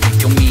goal. Make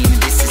your meaning,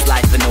 this is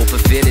life and open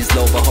feelings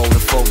low. But hold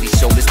and fold these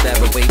shoulders, bear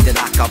a weight that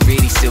I can't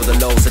really seal the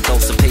lows. A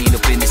dose of pain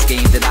up in this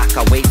game that I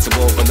can't wait to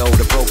overload.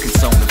 A broken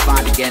soul and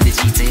find the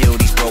energy to heal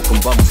these broken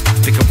bones.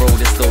 Pick a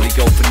road and slowly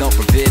open up,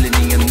 revealing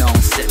the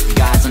unknown. Set the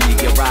eyes under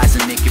your eyes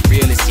and make it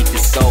real and seek the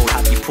soul.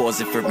 Have you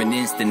pausing for an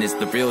instant as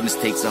the realness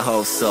takes a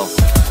hold. So,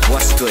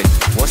 what's good?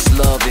 What's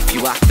love if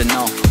you have to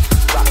know?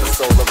 Wrap the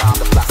soul around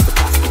the plastic,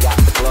 we got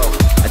the glow.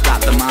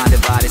 Adapt the mind,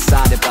 divide,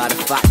 decided by the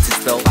factors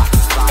though.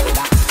 Factors find it,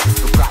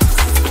 axis, the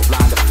practices, the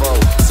blind of foe.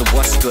 So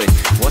what's good?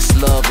 What's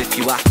love if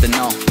you have to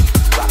know?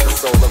 Wrap the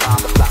soul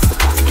around the plastic,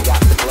 we got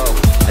the glow.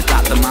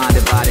 Adapt the mind,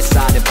 divide,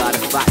 decided by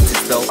the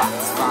factors though.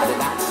 Factors find it,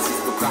 axis,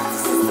 the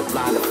practices, the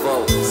blind of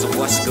foe. So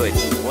what's good?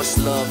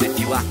 What's love if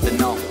you have to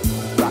know?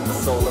 Wrap the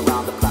soul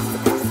around the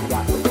plastic, we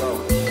got the glow.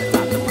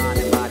 Adapt the mind,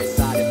 divide,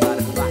 decided by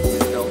the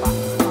factors though.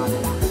 Factors find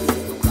it, axis,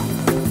 the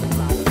practices, the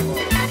blind of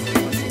foe.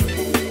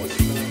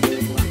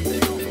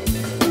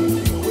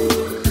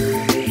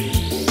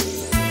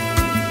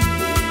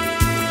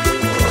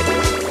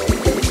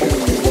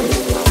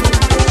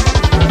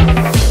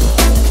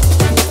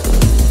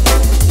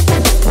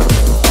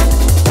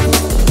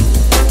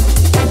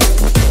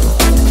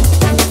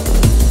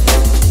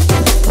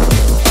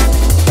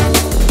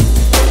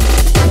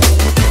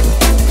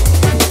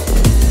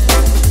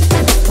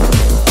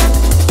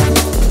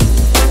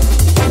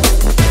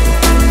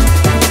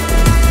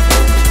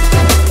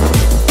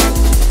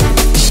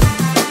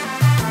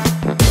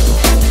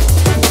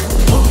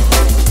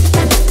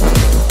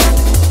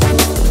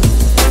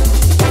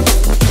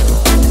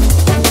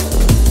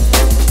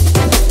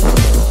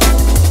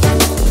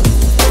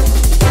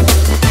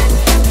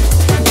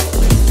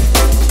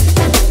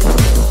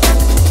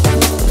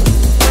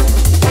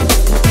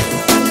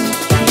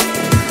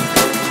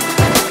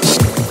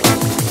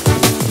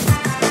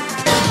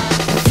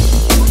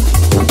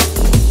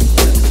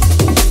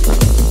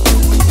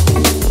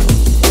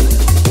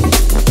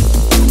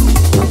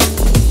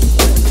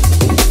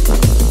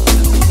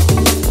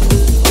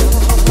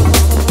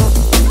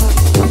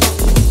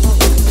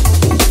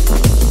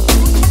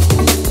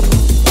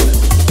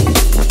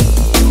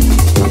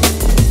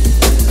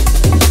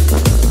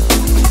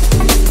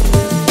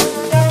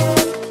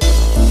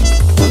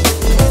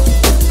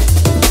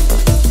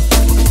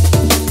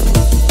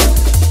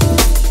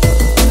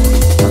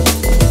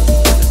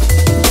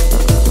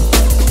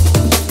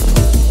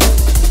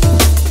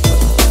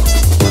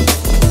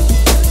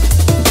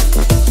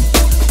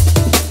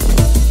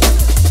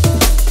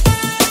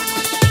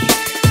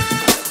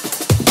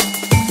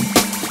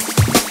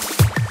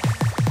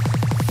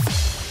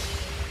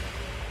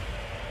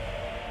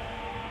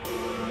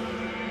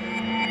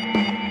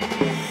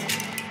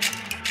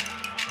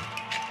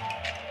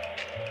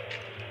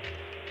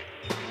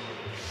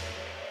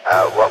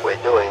 what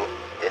we're doing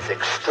is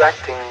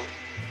extracting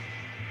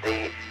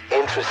the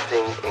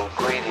interesting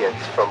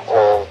ingredients from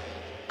all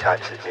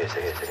types of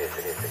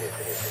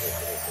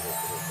music.